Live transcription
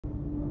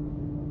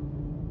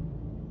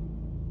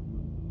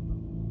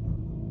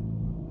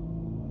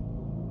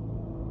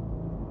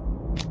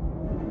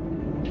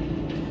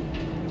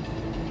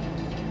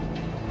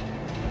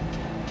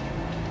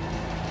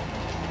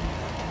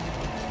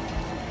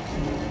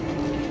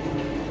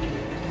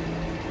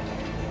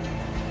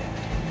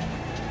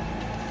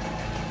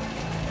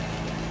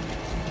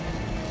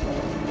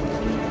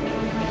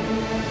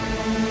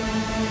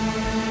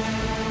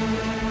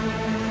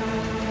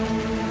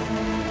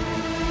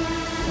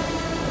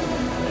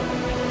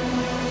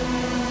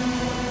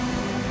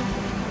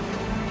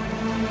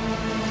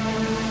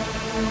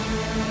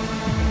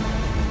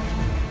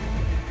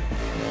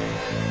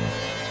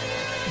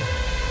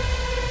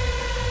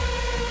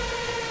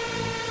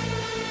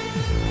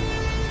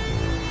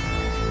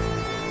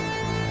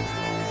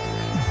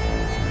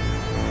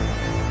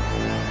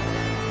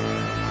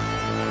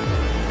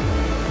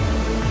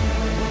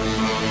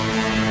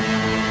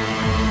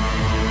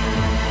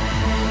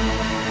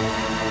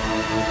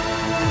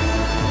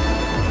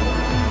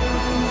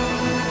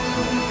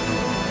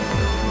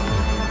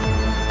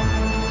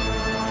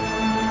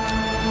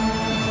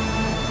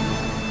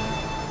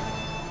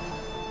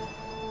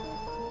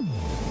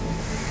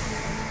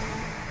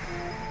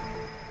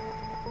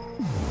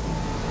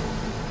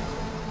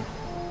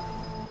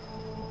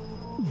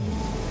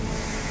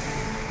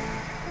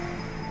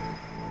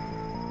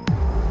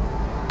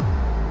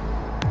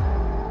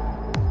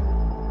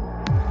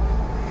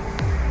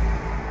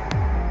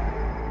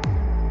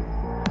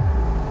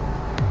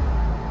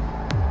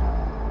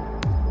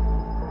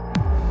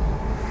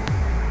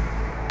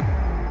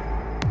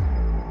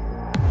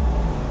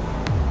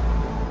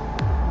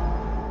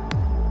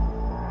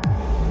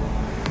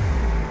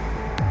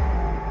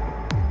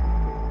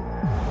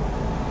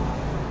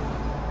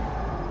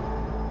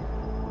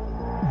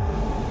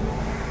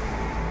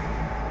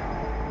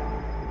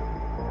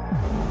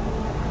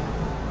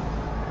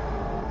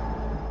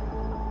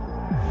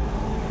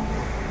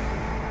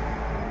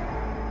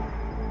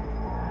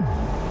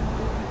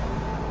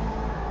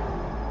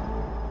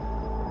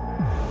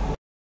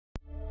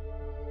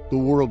The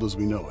world as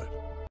we know it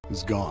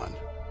is gone.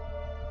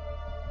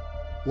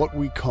 What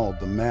we called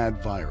the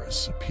mad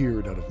virus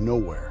appeared out of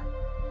nowhere.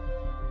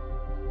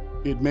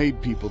 It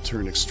made people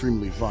turn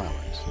extremely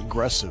violent,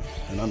 aggressive,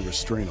 and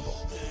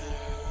unrestrainable.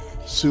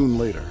 Soon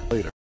later,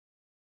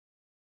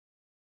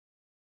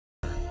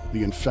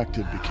 the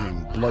infected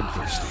became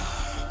bloodthirsty,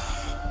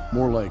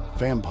 more like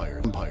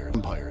vampires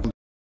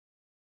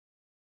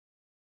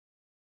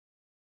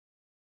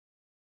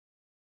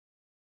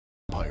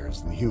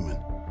than human.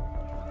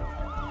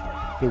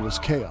 There was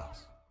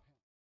chaos.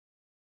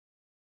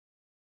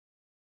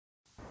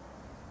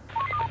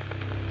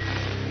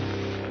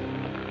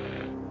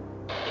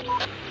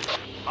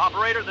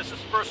 Operator, this is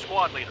First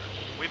Squad Leader.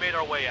 We made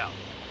our way out.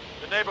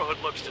 The neighborhood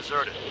looks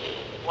deserted.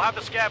 We'll have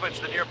to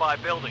scavenge the nearby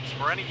buildings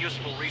for any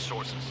useful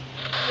resources.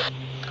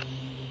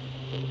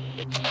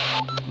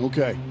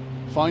 Okay,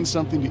 find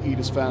something to eat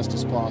as fast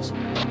as possible.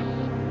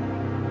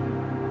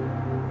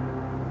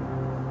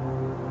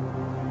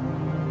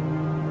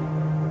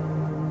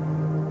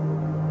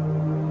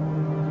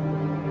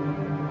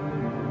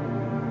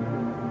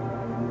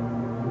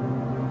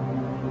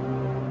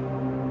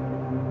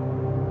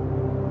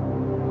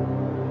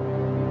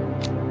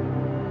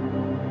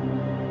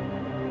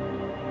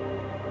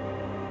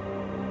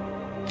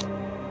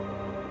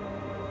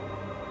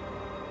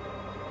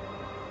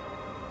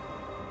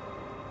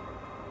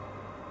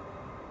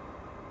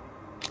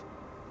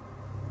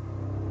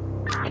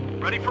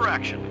 Ready for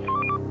action.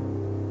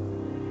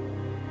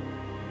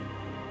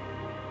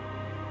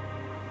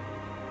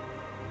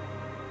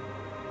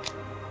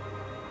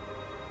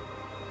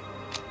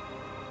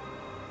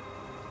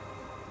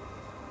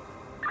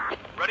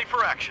 Ready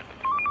for action.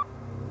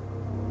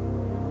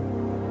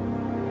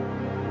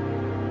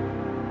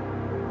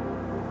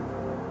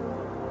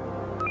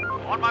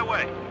 On my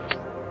way.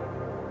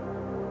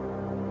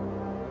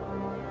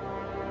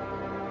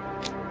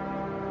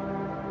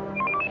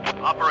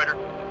 Operator.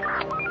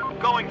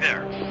 Going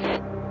there.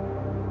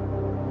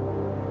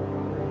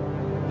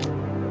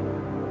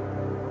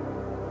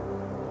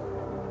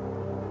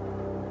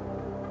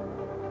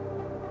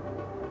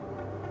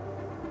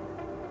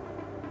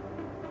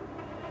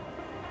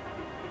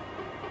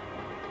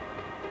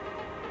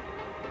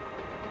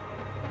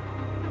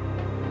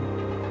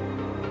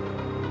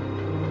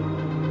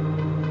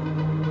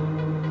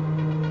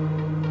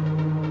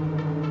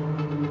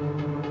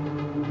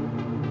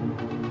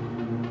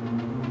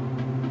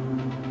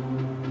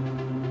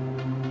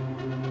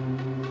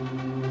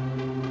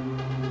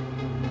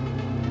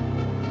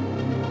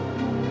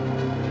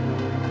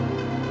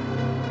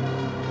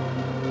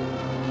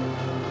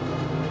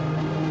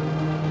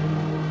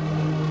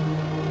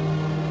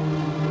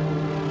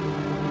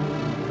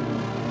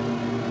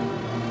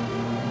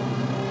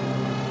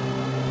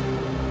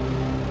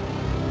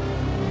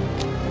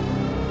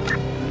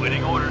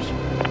 Waiting orders.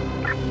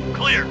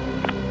 Clear.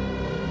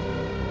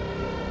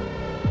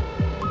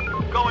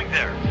 Going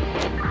there.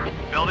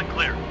 Building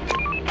clear.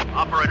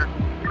 Operator.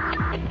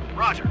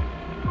 Roger.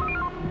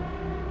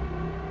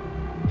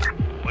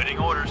 Waiting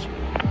orders.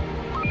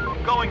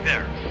 Going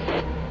there.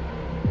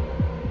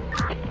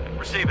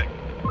 Receiving.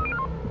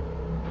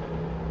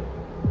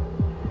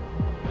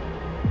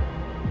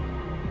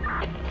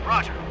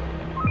 Roger.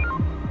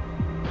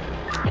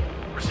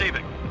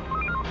 Receiving.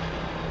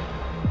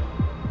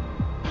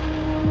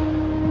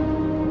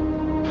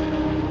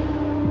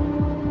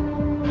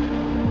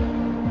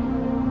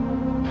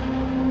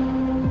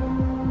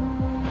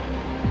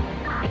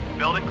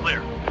 Building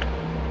clear.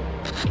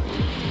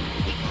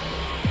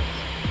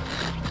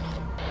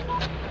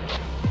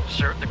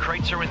 Sir, the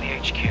crates are in the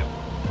HQ.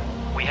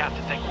 We have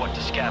to think what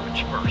to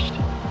scavenge first.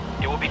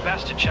 It will be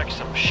best to check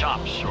some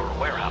shops or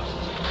warehouses.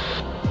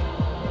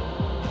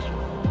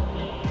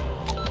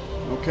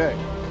 Okay,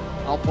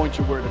 I'll point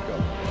you where to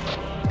go.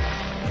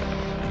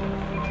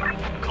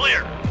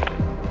 Clear.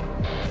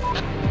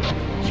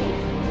 Chief,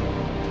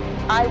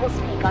 I will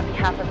speak on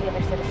behalf of the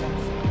other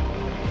citizens.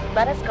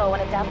 Let us go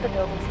and adapt the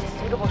buildings to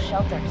suitable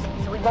shelters,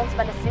 so we won't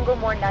spend a single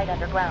more night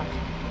underground.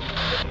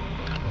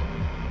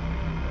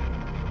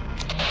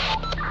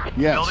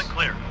 Yes, Building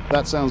clear.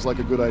 That sounds like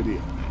a good idea.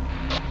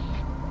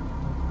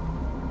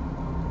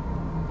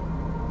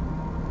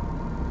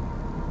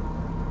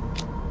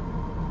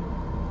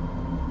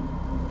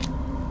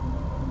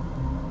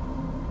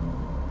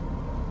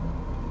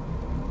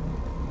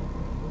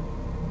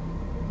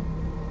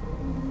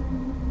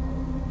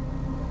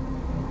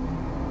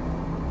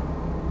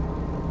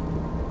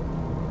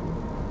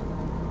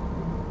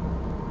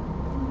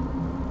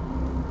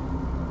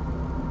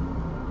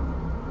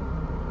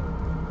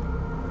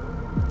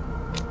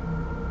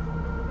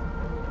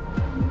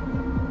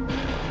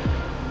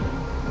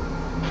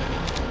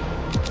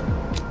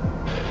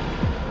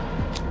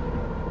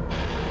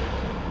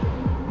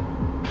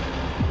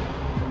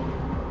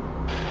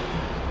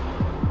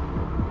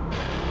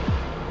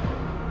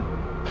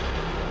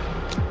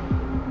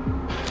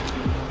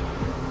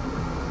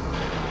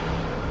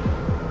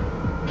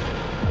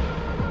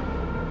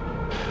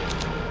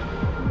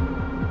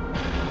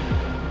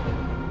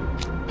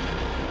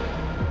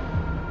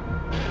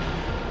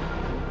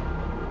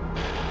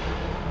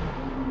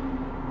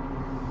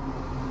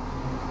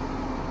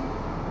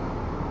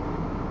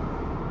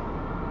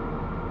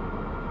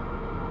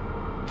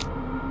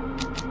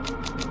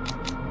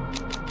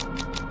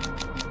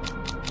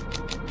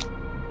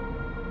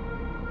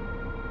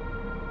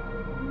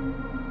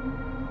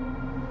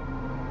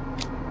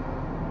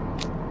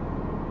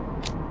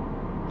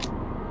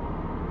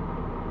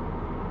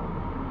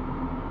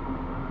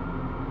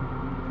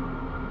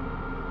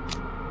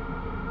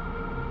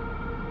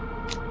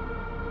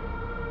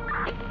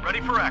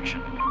 Ready for action.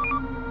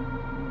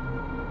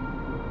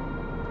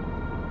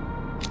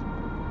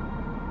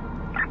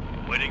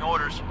 Waiting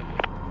orders.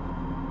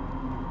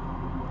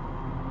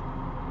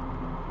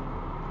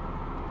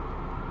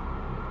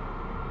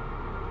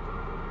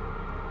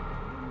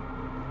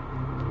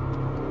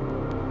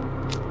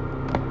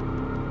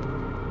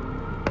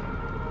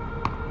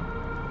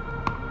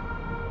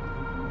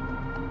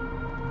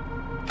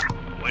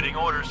 Waiting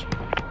orders.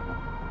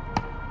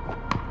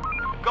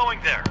 Going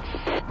there.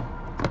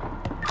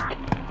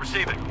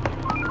 Receiving.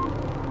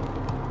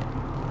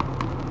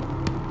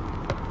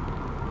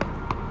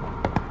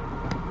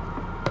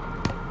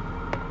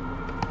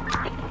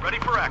 Ready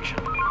for action.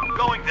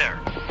 Going there.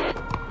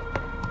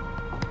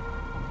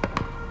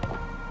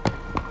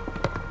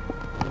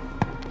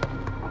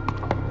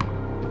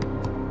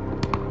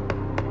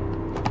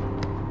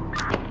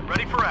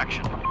 Ready for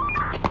action.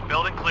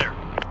 Building clear.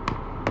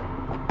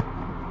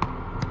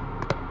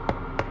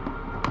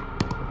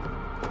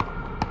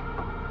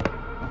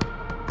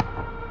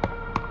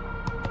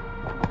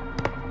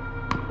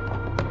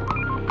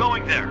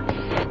 Going there.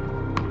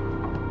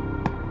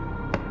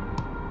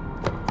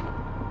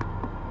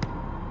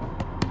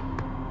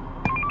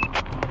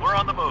 We're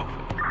on the move.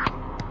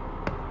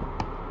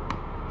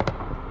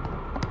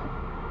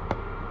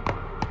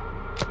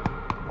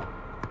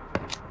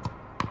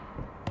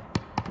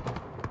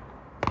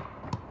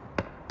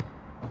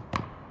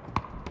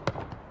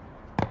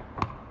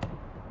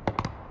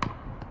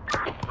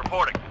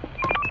 Reporting.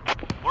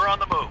 We're on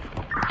the move.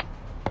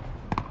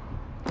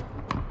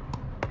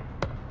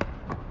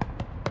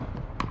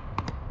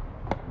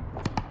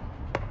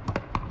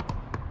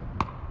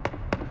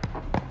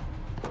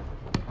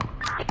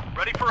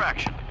 Ready for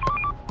action.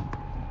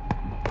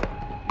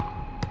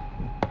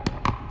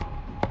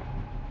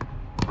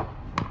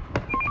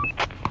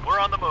 We're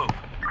on the move.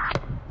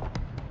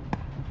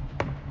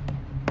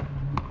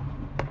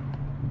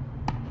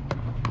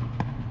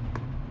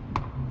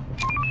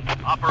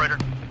 Operator.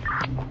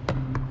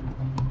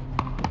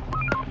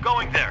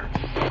 Going there.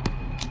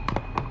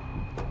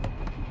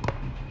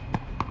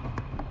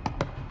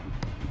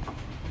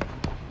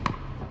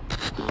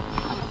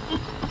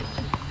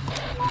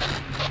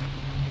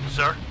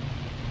 Sir?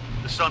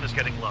 The sun is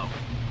getting low.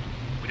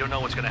 We don't know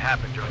what's going to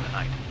happen during the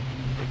night.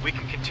 We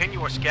can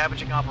continue our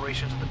scavenging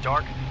operations in the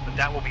dark, but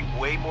that will be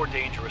way more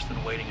dangerous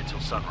than waiting until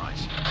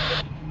sunrise.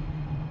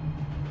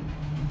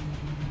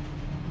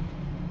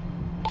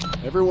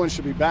 Everyone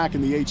should be back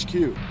in the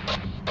HQ.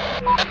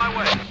 On my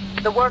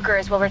way. The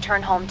workers will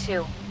return home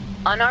too.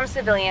 Unarmed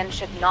civilians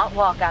should not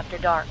walk after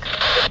dark.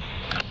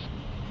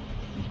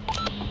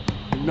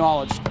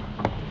 Acknowledged.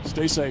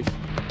 Stay safe.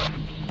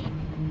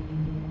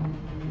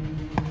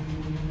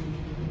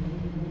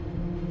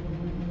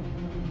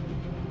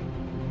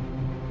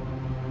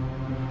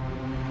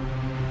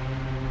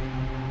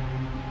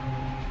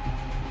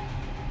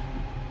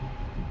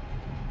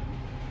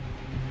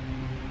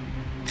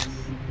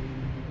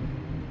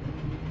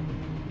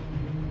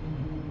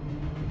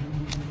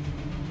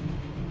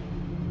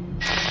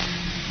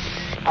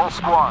 All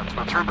squads,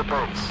 return to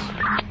base.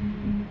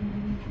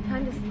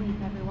 Time to sleep,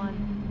 everyone.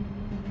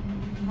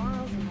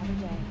 Tomorrow's another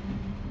day.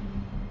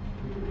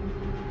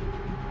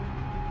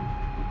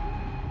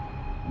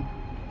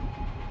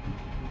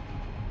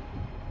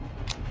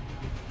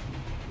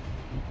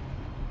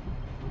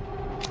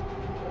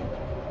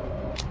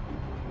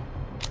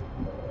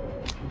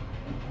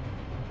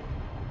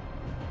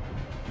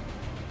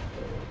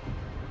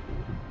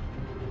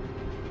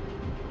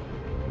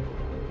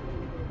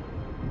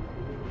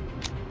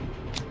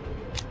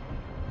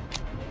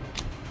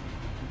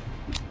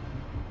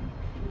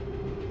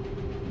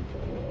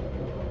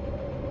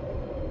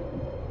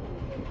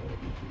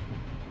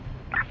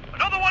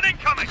 Another one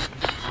incoming!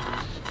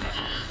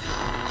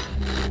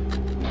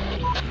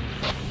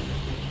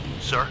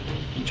 Sir,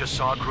 just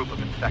saw a group of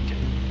infected.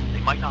 They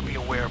might not be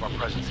aware of our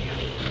presence yet.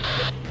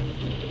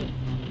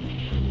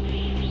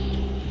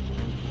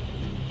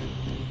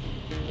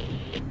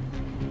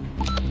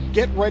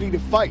 Get ready to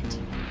fight.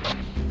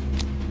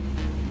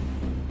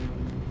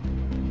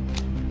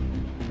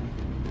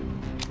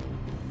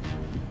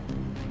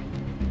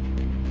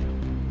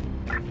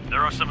 There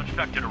are some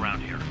infected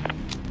around here.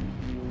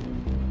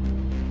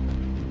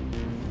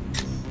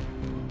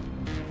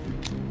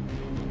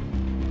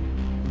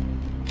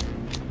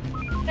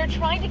 They're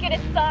trying to get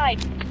inside.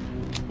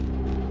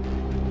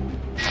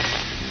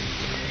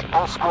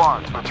 All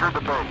squads, return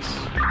to base.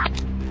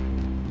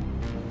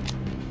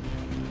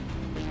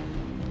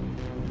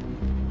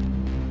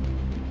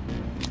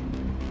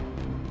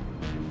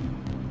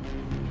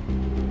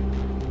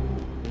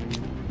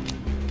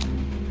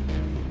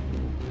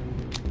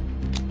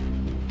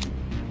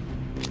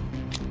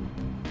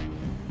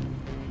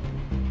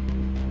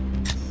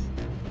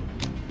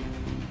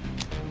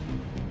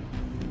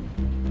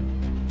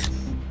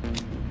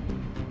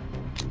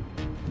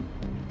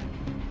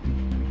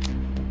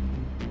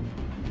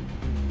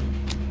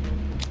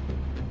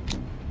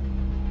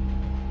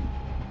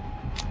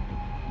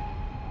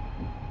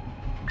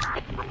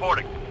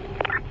 Reporting.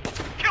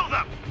 Kill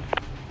them!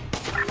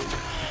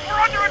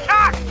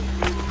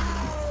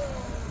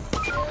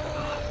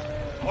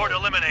 Report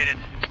eliminated.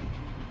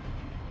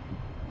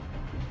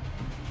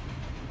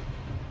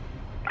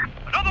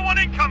 Another one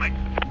incoming!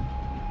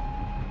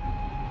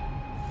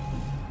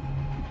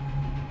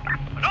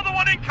 Another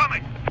one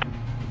incoming!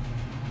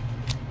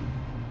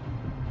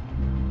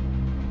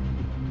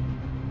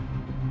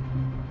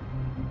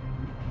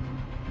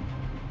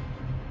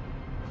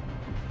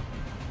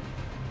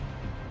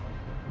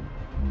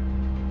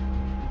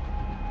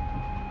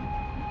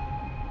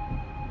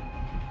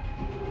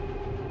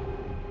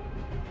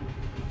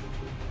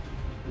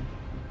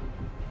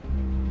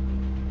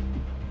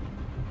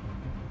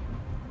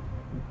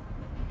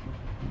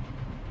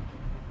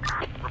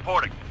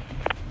 Reporting.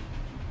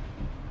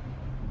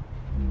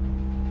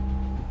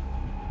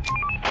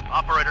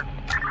 Operator,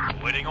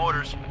 waiting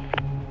orders.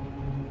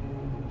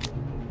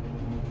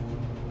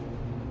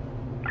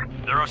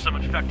 There are some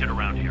infected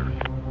around here.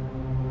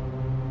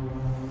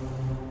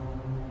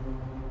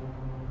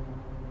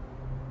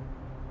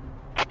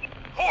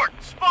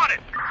 Horde spotted!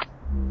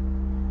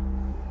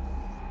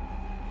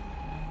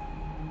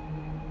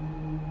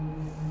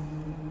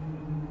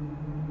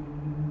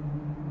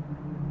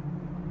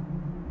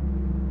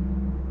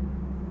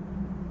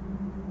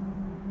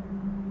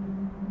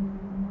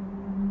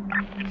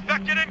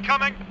 Infected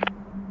incoming!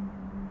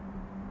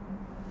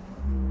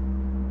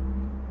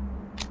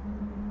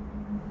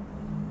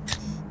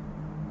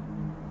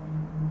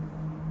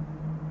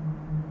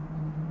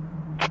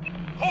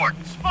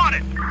 Horde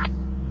spotted!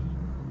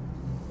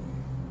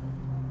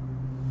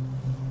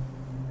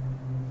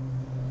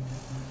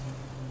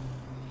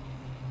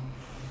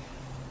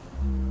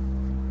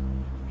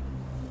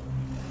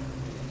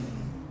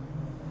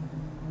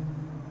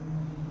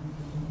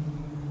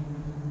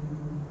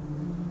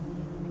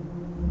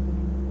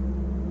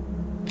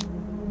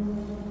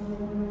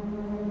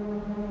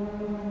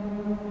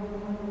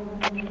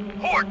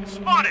 Horde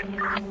spotted!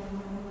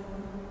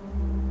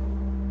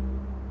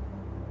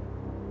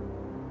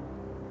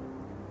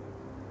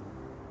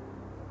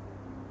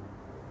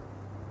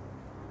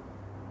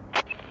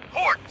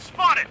 Horde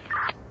spotted!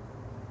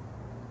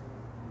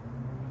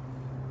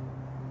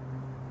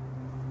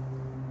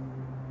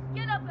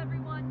 Get up,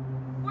 everyone!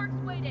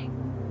 Work's waiting.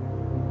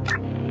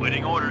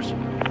 Waiting orders.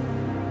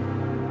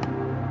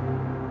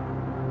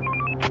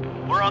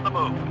 We're on the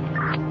move.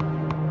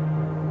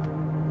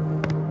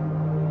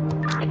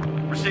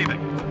 Receiving.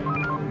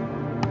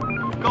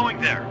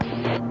 Going there.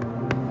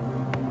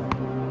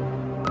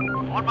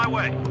 On my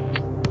way.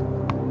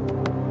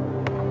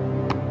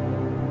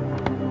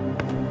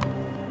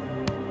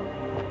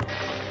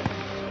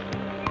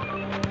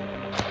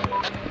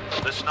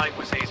 This night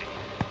was easy,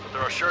 but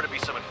there are sure to be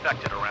some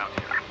infected around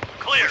here.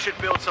 Clear! We should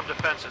build some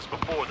defenses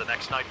before the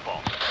next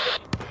nightfall.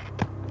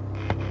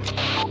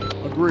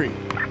 Agree.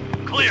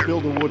 Clear! Let's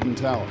build a wooden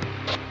tower.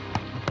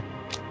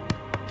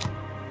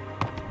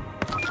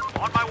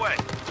 On my way.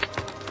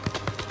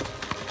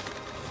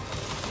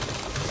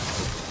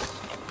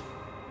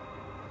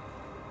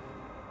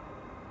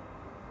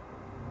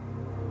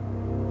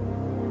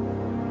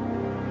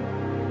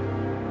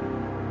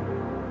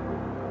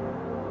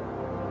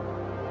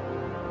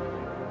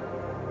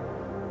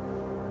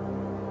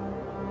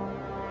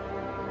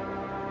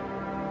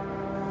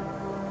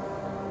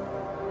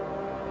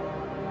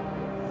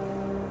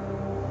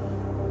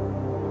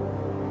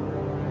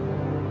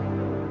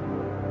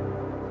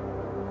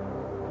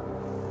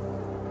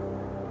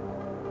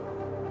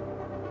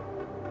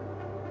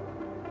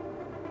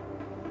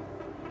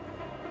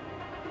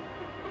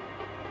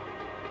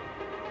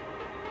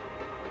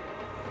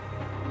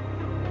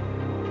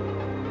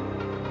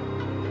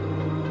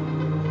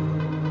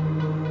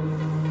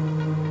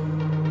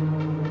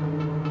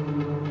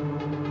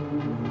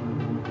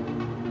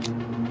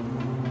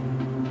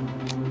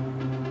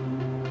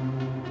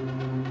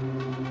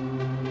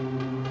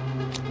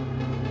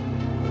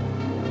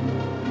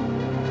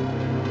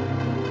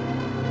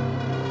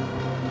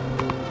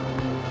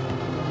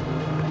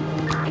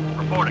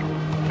 Reporting.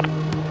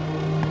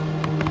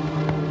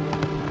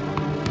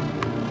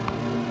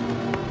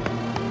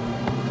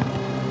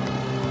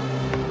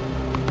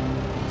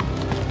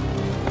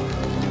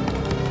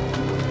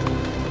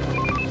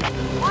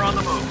 We're on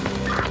the move.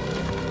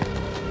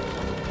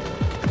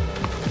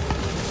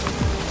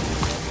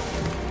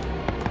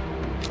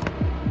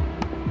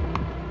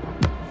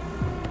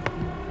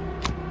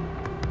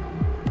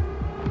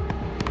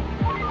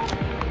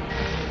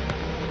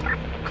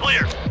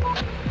 Clear.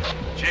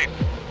 Chief,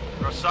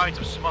 there are signs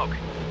of smoke.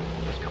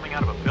 It's coming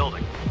out of a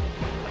building.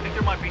 I think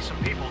there might be some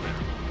people there.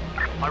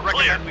 I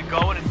recommend we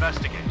go and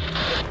investigate.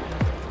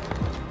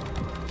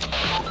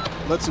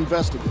 Let's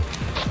investigate.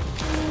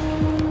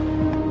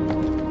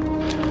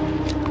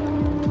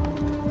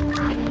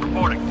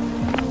 Reporting.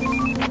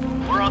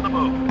 We're on the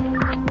move.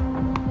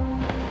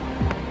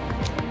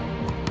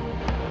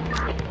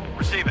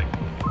 Receiving.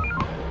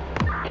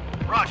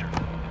 Roger.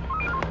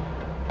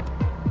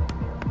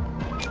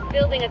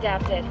 Building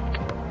adapted.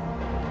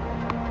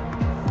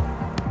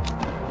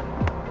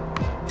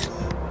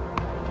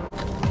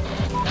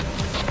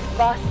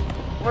 Boss,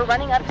 we're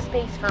running out of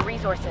space for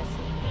resources.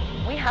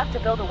 We have to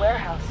build a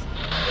warehouse.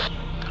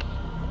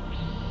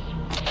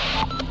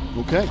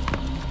 Okay,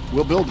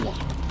 we'll build one.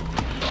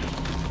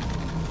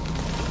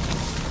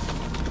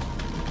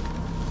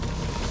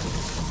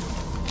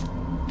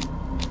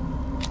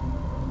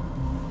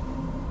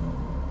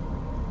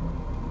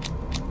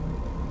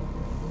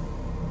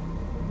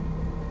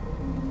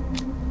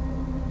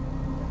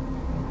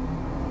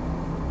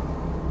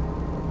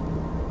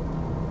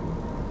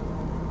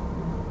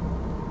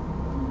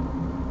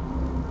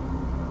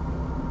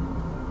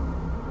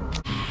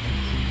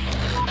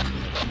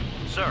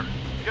 Sir,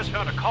 just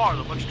found a car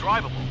that looks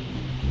drivable.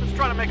 Let's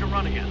try to make a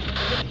run again.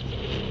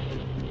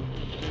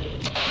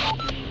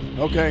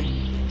 Okay,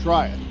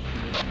 try it.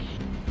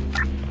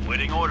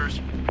 Waiting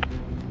orders.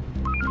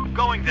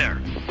 Going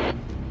there.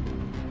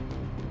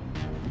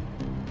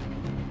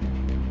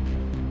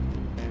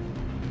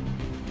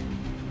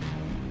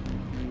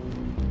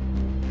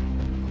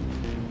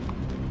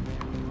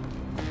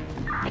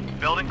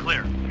 Building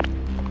clear.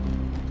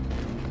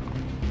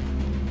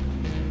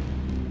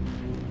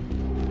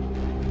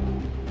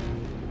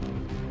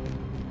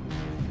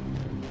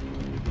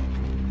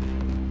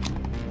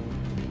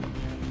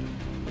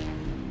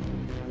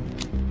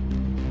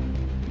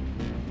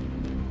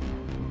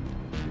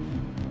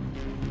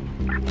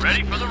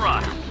 Ready for the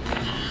ride.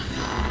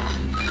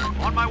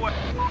 On my way.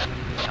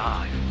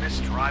 I miss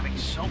driving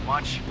so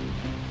much.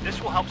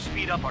 This will help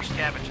speed up our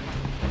scavenging.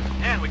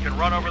 And we can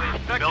run over the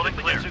infected if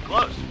they get too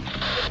close.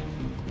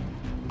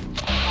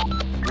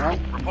 Well,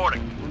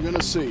 Reporting. we're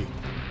gonna see.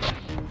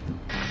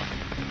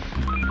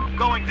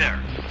 Going there.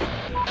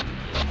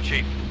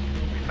 Chief,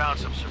 we found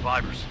some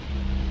survivors.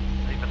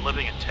 They've been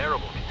living in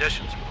terrible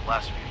conditions for the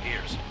last few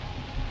years.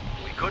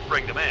 We could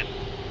bring them in,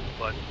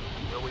 but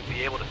will we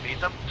be able to feed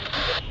them?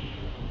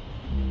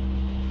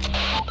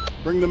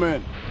 Bring them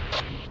in.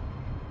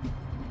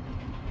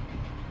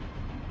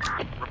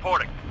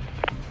 Reporting.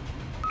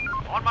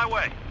 On my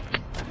way.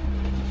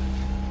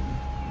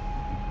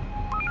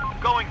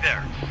 Going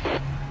there.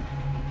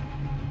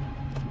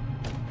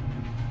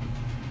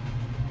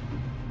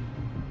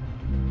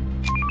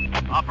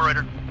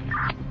 Operator.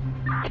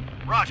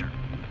 Roger.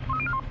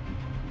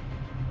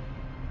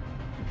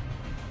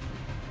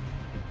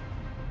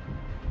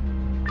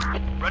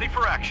 Ready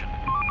for action.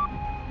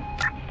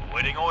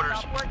 Waiting orders.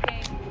 Stop working.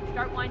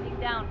 Start winding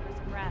down for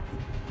some rest.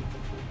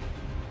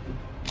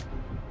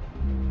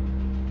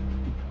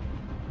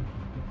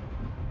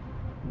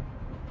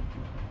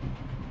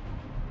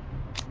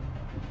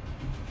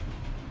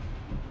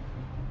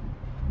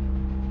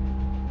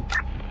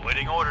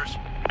 Waiting orders.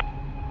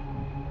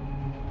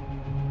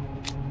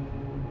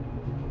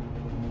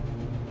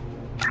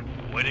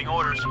 Waiting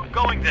orders.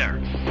 Going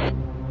there.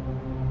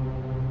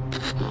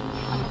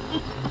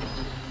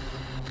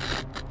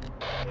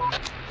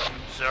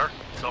 Sir,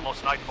 it's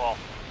almost nightfall.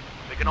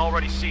 We can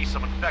already see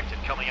some infected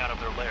coming out of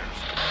their lairs.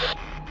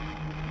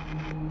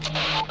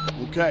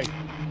 Okay.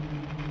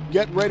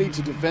 Get ready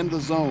to defend the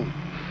zone.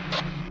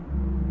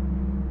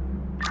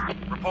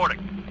 Reporting.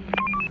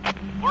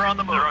 We're on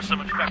the move. There are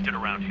some infected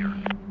around here.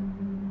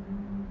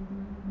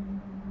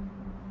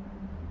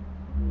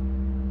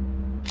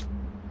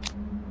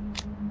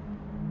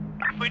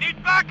 We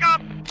need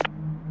backup!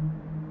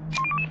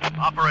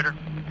 Operator.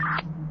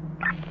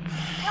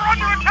 We're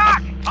under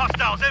attack!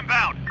 Hostiles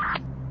inbound!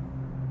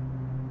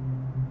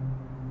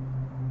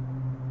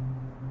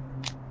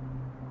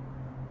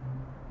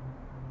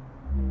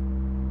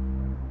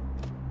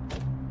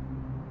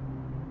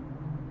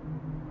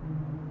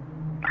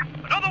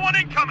 Another one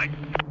incoming!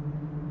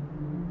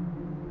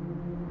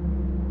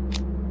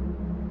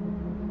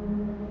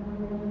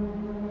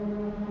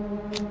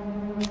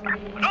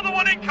 Another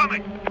one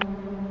incoming!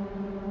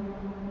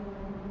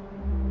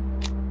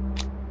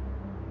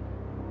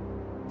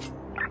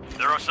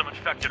 There are some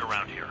infected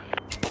around here.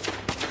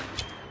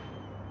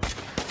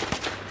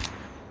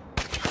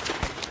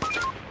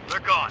 They're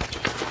gone.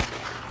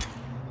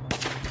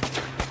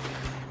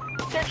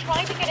 They're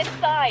trying to get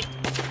inside.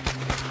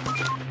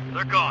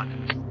 They're gone.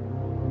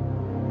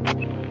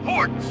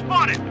 Horde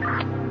spotted!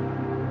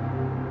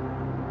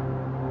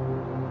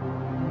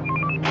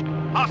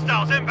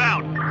 Hostiles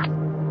inbound!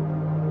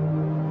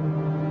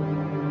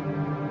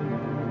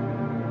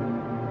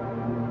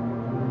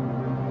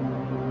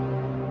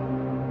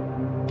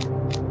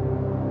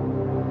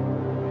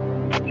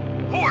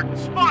 Horde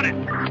spotted!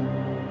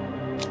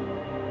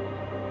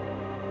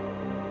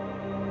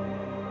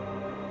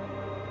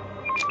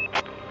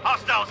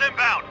 Hostiles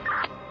inbound!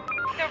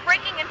 They're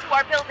breaking into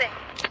our building.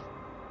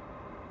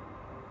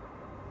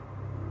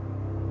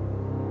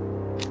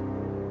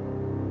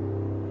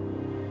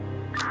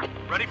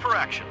 Ready for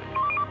action.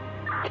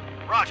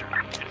 Roger.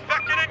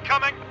 Infected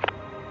incoming!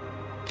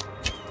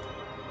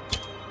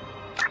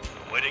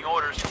 Waiting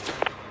orders.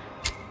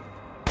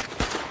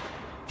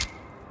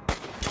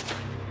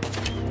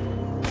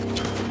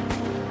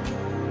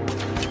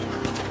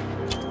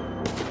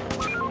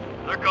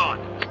 They're gone.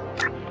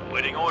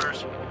 Waiting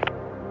orders.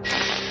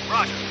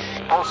 Roger.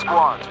 All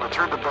squads,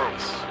 return to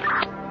base.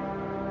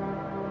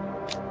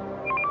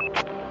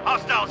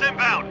 Hostiles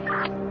inbound.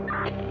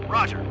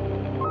 Roger.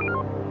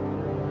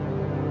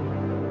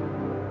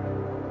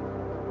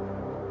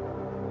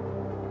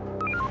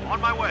 On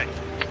my way.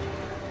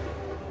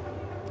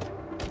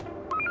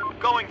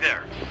 Going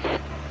there.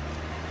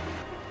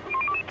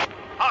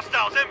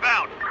 Hostiles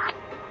inbound.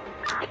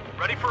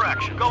 Ready for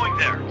action. Going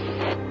there.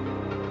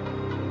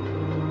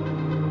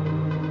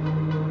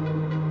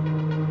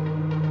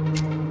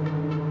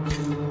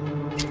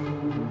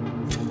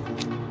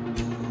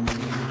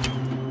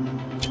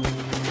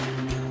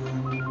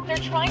 They're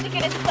trying to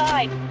get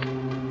inside.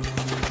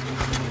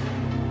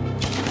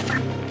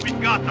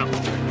 We've got them.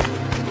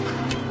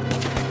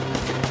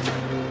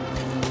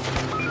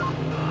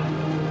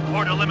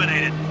 Horde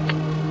eliminated.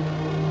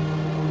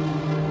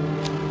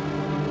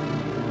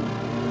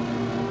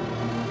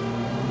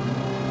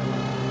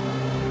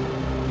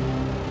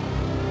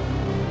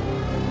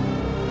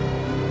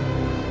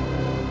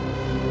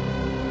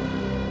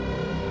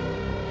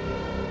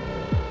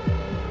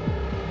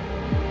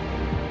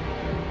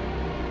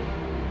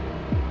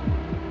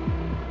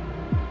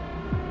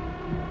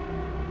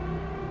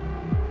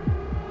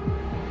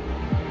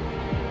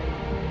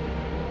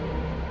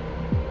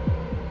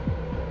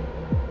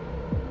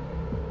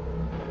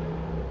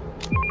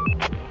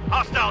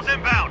 Hostiles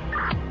inbound!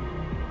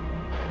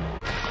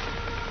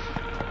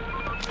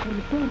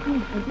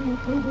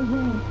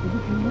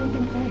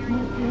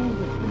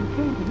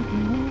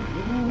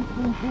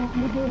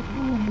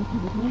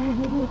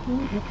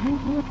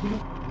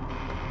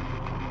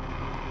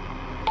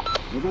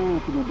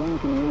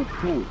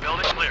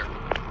 Building clear.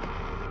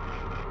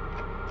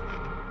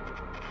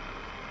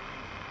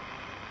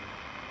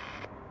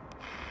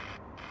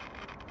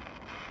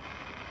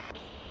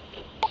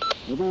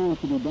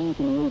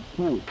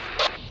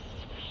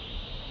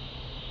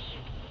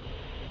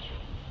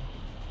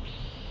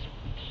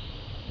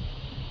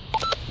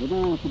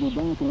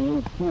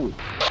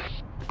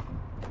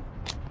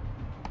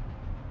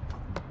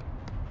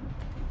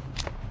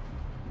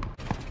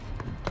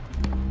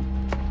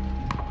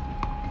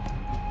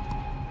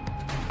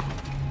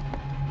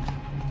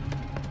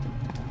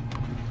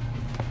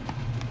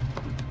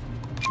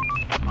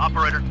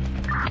 Operator.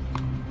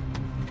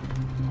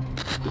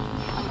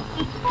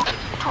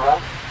 To all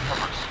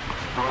members,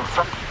 the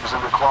infected is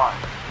in decline.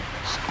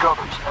 Seek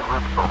others and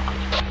rebuild.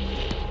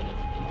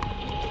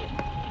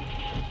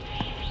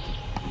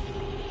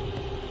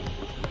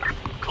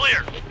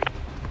 Clear.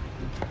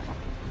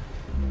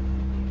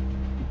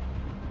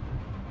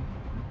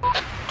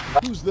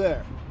 Who's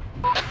there?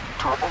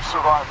 To all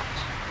survivors,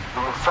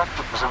 the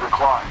infected is in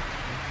decline.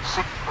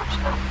 Seek others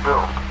and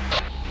build.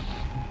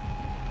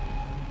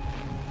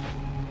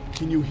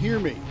 Can you hear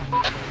me?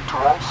 To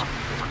all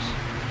survivors,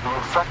 the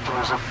infected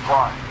is in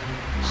decline.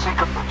 Seek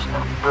others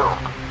and build.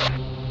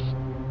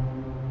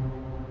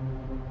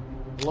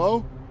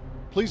 Hello?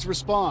 Please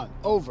respond.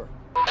 Over.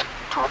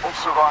 To all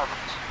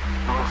survivors,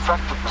 the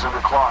infected is in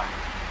decline.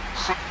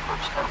 Seek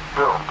others and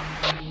build.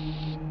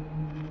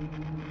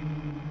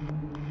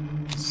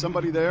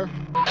 Somebody there?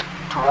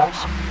 To all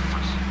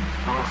survivors,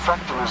 the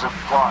infected is in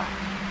decline.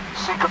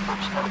 Seek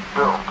others and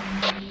build.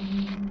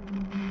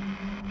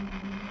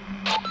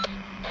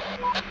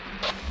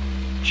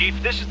 Chief,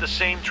 this is the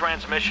same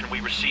transmission we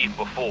received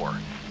before,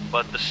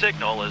 but the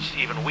signal is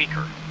even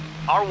weaker.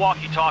 Our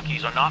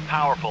walkie-talkies are not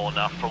powerful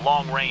enough for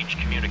long-range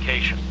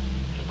communication.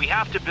 We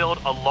have to build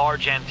a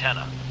large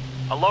antenna.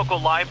 A local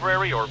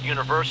library or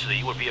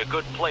university would be a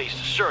good place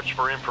to search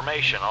for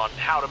information on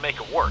how to make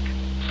it work.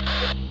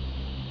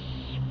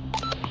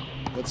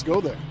 Let's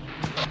go there.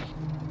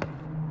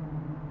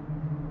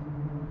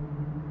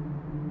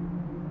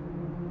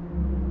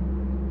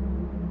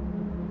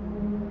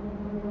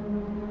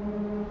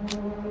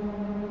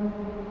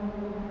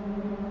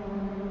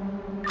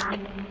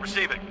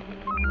 Receiving.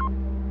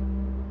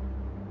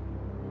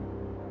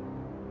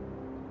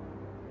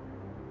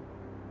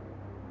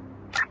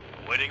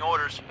 Waiting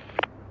orders.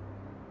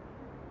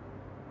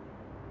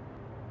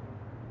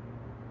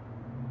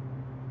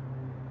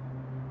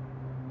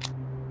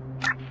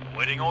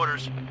 Waiting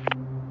orders.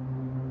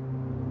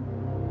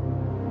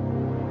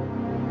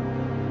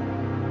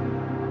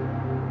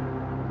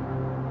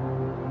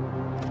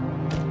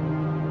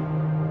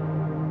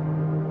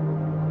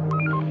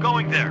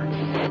 Going there.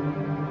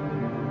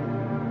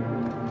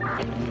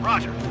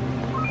 Roger.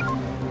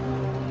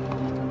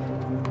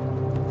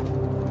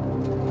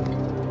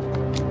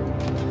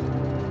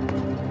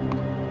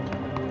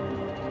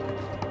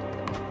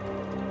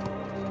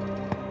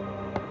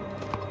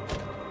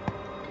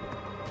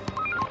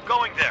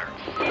 Going there.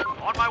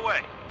 On my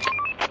way.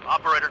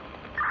 Operator.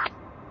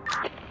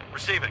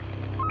 Receiving.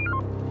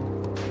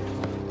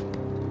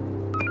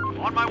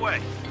 On my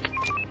way.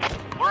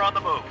 We're on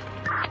the move.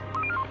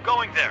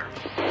 Going there.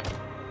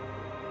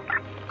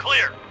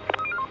 Clear.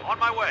 On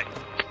my way.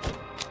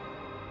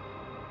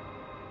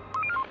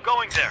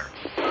 Going there.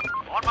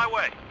 On my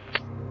way.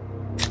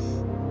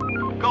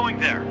 Going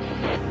there.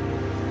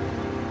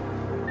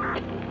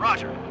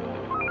 Roger.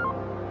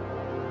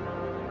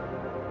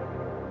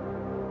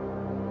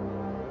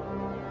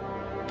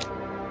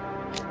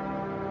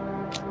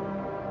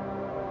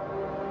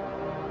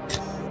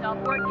 Stop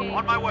working.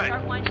 On my way.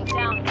 Start winding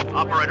down.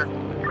 Operator.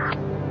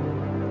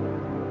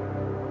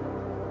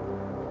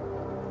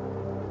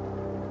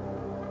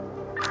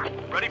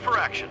 Ready for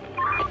action.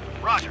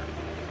 Roger.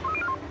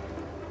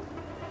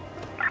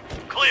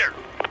 Clear.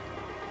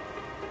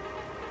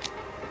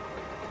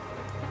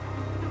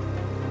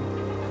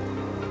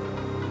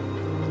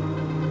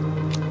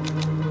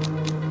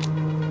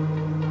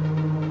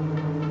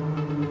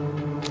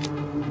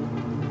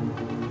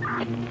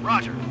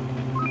 Roger.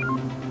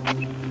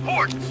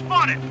 Horde,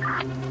 spotted!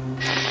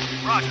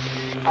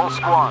 Roger. All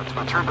squads,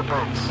 return to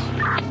base.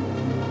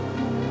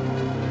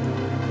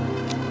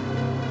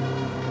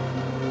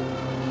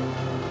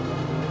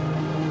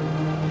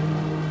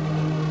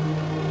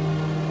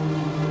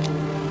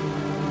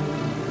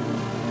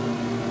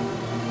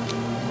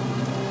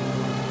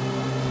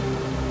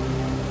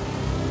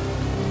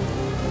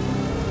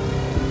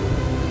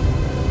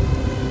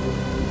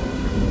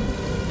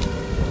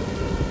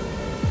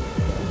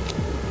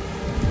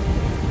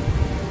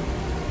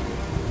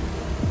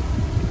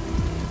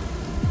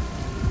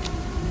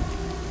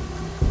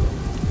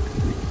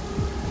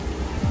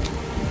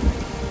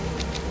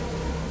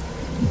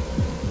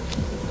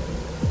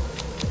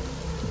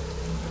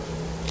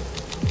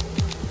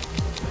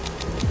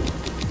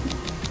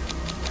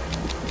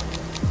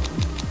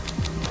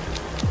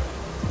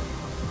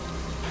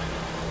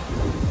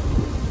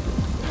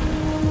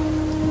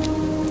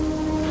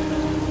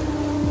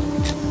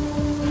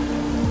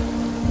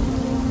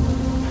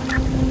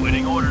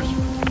 Waiting orders.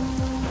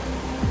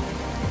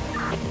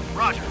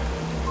 Roger.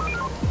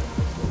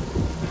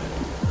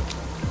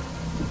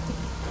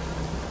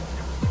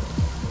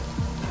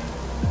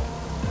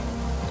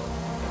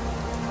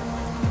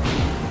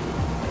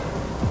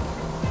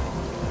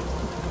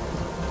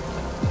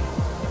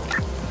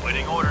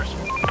 Waiting orders.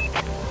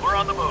 We're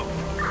on the move.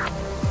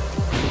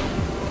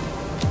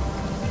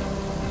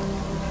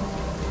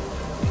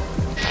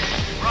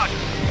 Roger.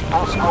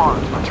 All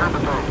squads, return to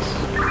base.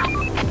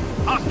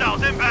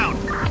 Hostiles inbound.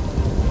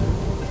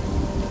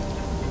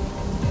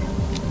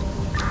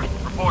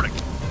 Reporting.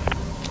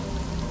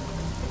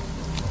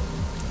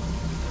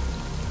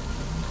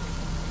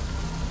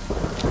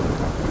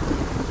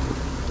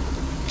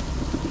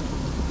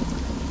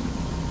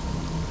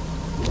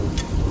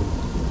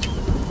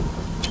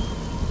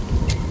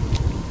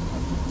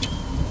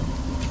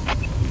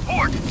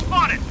 Horde,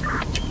 spotted!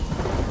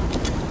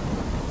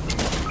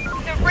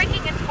 They're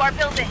breaking into our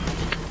building.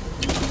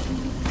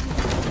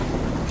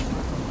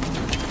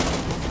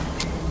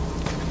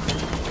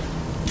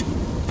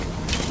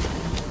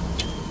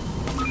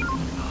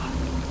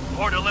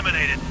 Horde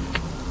eliminated.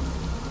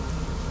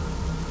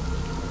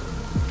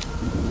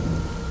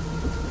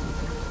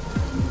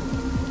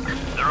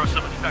 There are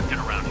some infected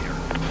around here.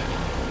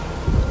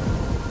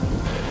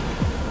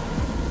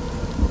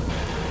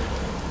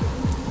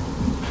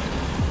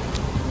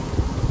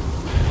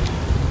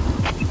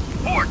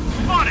 Horde,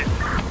 spotted!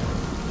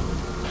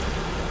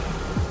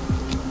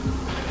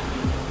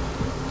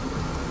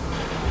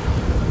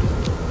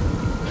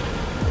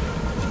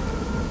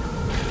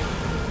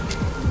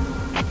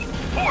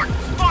 Horde,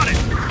 spotted!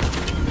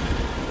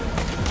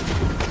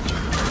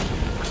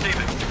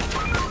 Receiving.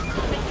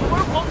 The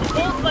door won't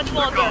hold much They're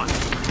longer. gone.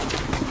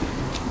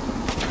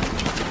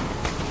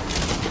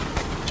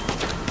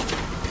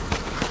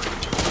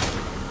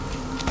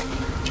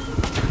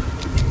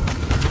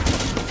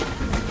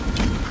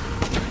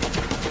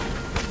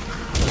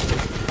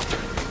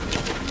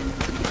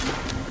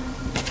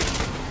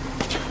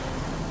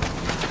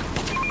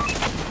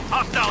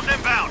 Hostiles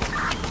inbound!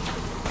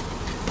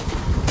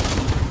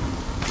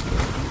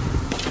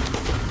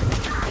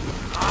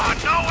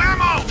 No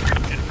ammo!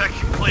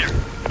 Infection clear.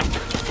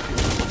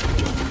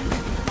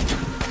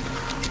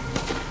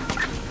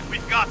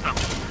 We've got them.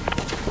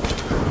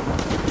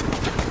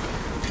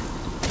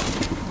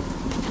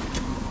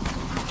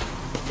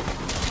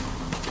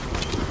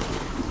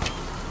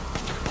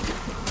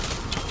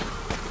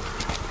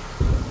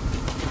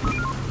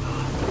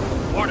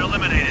 Horde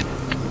eliminated.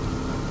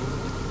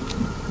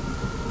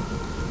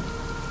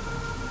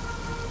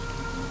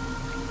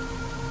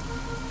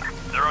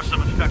 There are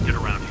some infected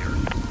around here.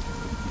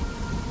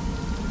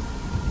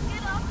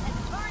 Get up and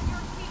turn your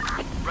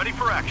feet. Ready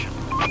for action.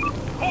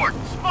 Horde,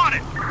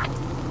 spotted!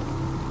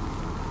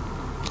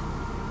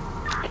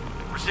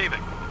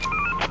 Receiving.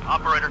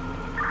 Operator.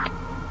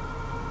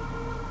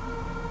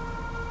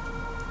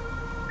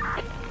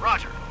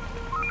 Roger.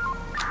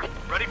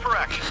 Ready for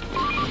action.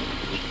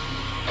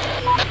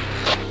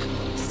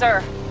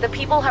 Sir, the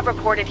people have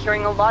reported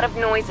hearing a lot of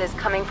noises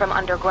coming from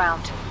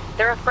underground.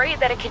 They're afraid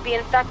that it could be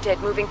infected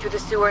moving through the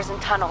sewers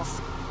and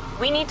tunnels.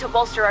 We need to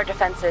bolster our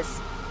defenses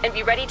and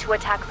be ready to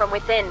attack from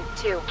within,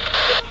 too.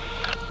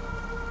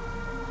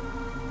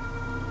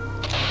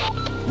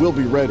 We'll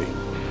be ready.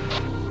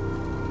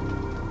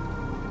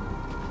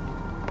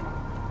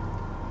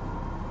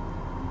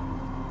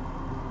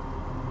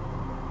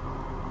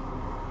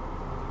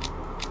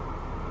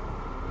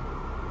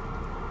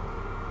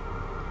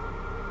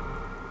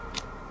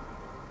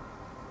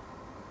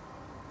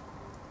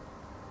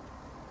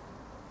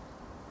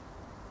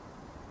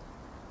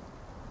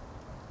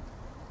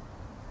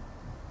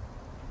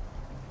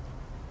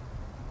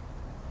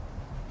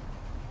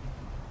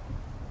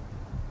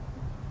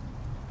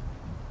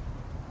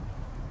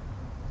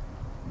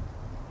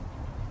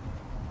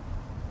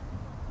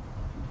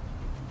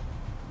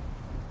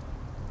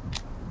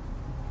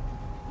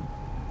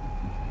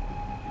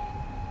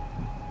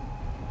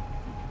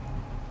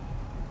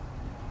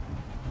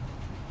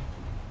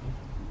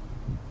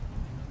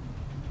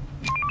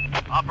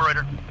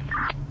 Operator.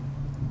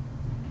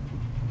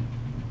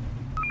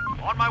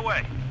 On my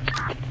way.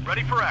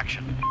 Ready for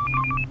action.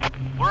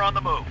 We're on the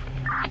move.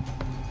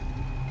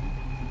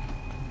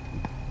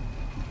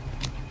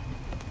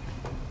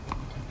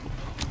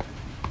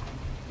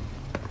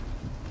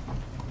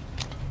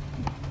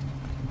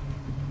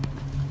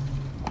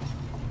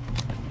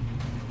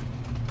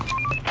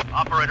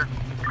 Operator.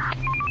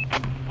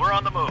 We're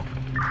on the move.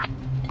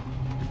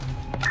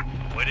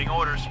 Waiting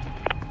orders.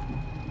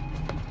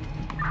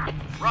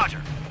 Roger.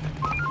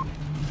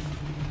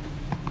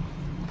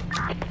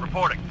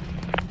 Reporting.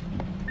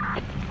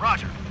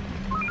 Roger.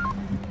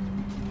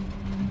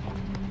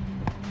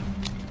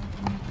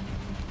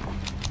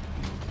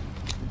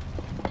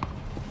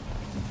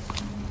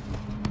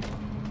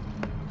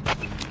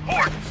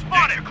 Port!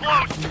 Spotted!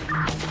 Close!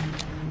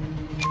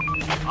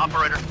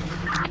 Operator.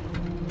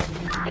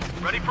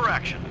 Ready for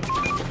action.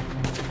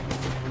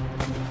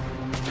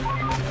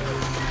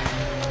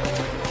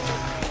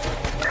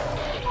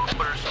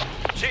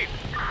 Chief,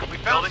 we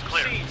found some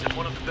seeds in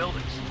one of the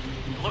buildings.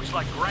 It looks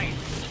like grain.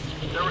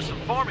 There were some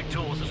farming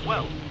tools as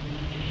well.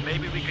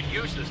 Maybe we could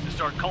use this to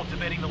start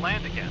cultivating the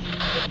land again.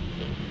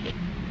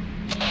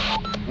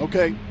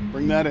 Okay,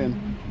 bring that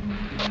in.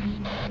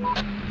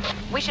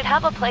 We should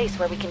have a place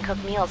where we can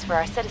cook meals for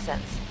our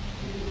citizens.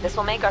 This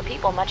will make our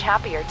people much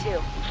happier, too.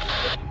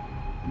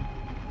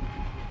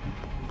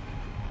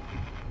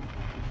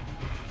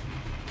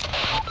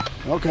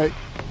 Okay,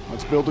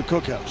 let's build a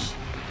cookhouse.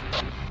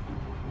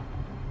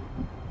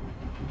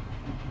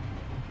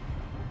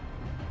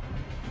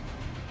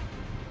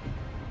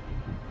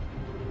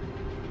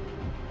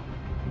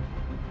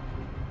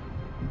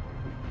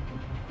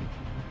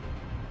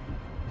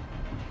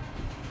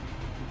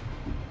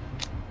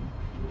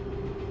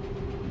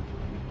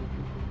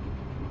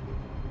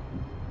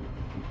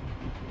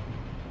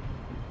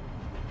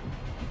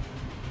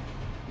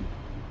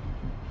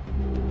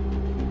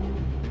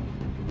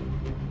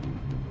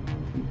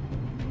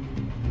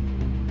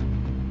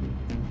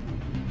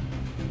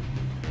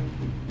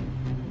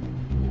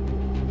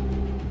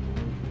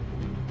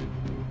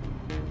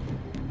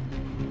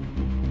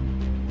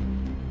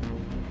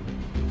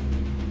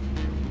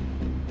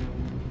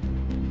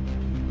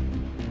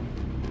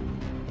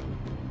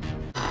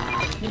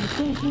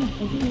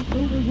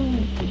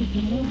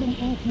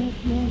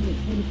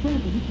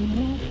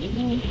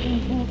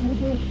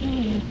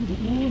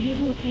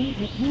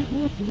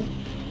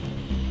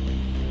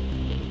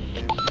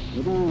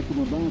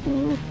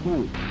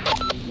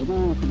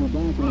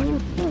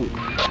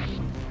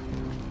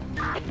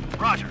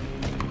 Roger.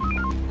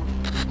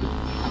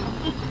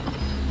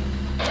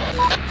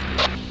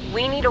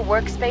 We need a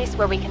workspace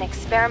where we can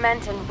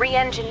experiment and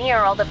re-engineer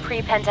all the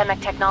pre-pandemic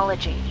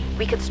technology.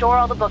 We could store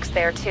all the books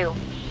there, too.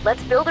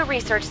 Let's build a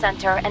research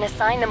center and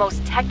assign the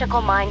most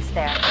technical minds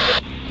there.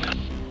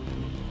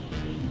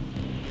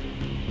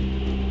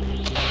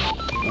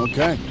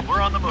 Okay,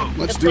 We're on the move.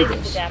 let's do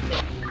this.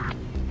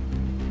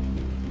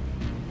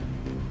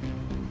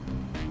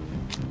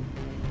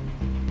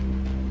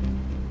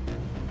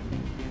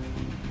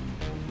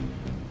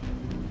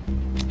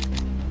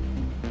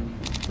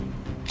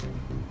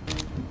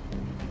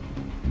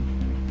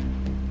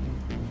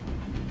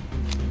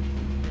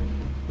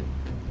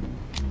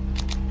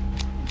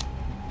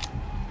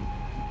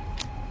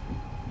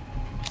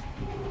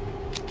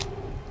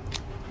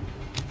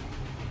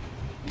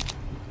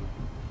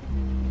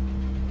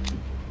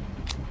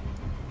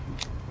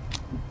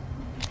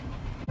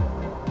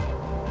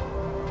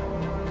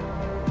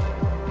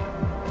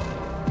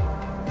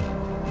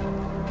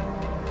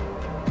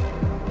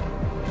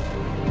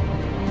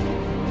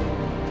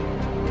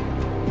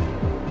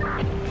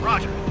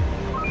 Roger.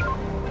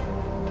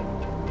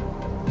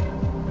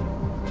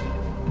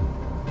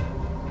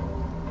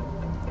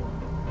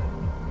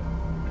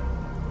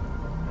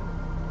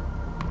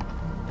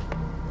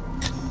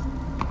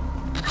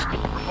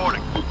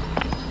 Reporting.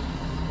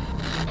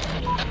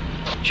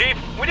 Chief,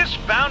 we just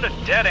found a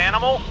dead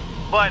animal,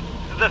 but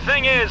the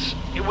thing is,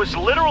 it was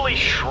literally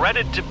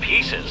shredded to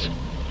pieces.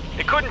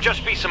 It couldn't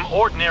just be some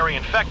ordinary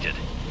infected.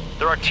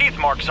 There are teeth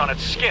marks on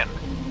its skin.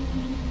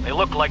 They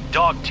look like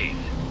dog teeth.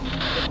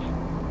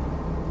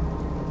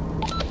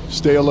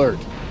 Stay alert.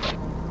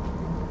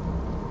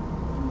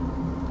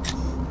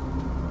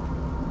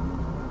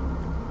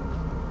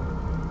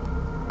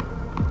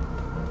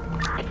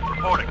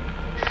 Reporting.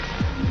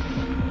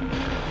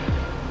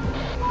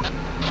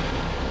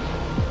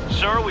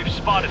 Sir, we've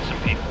spotted some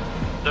people.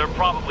 They're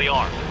probably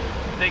armed.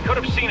 They could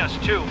have seen us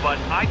too, but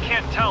I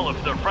can't tell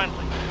if they're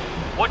friendly.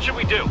 What should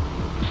we do?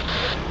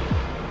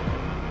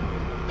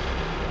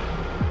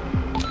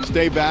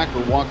 Stay back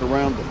or walk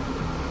around them.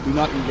 Do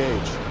not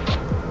engage.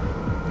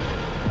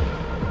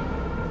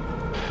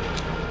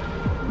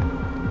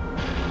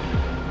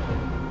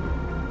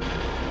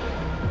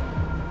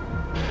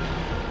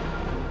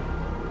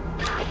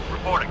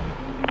 Reporting.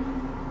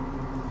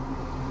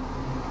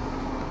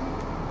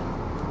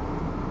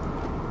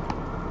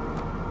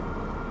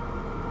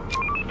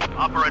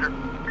 Operator.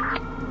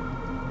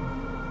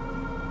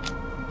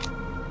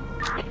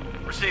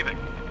 Receiving.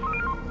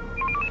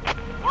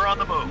 We're on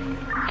the move.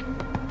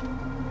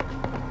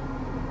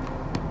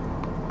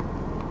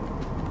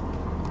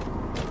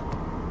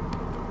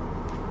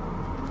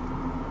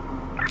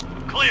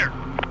 Clear.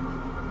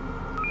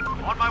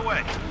 On my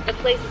way. The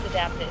place is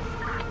adapted.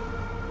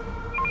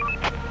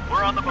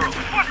 We're on the move.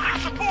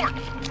 Requesting support!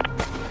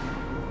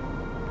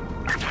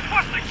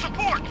 Requesting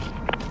support!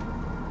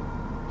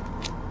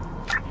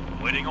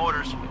 Waiting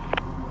orders.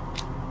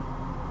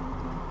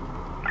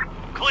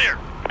 Clear.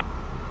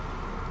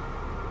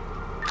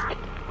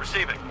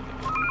 Receiving.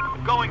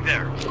 Going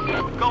there.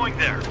 Going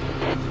there.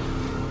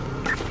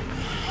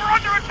 We're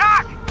under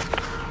attack!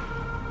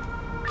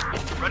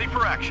 Ready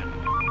for action.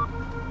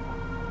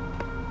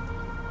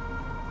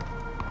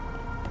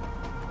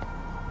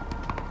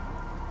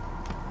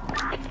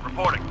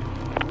 Reporting.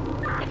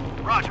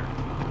 Roger.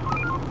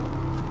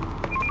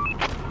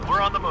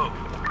 We're on the move.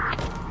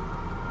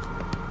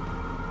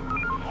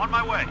 On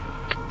my way.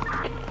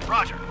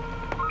 Roger.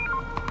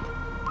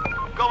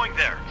 Going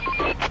there.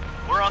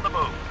 We're on the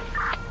move.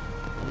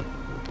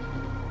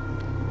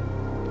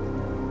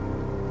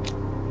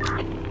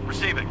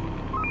 Receiving.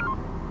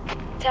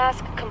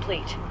 Task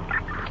complete.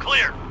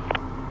 Clear.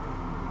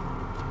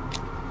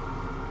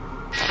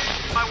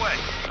 My way.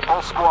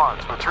 All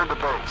squads, return to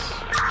base.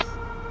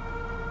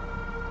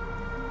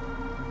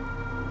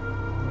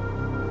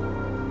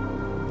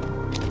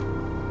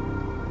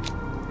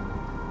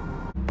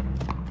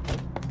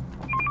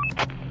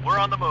 We're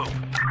on the move.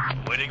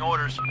 Waiting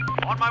orders.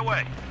 On my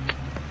way.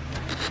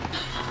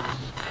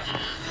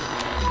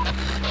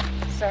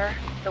 Sir,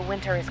 the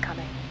winter is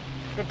coming.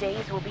 The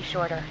days will be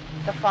shorter.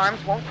 The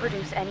farms won't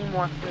produce any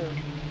more food.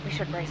 We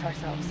should brace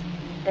ourselves.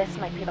 This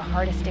might be the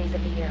hardest days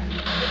of the year.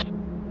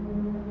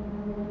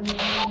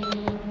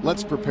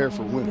 Let's prepare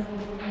for winter.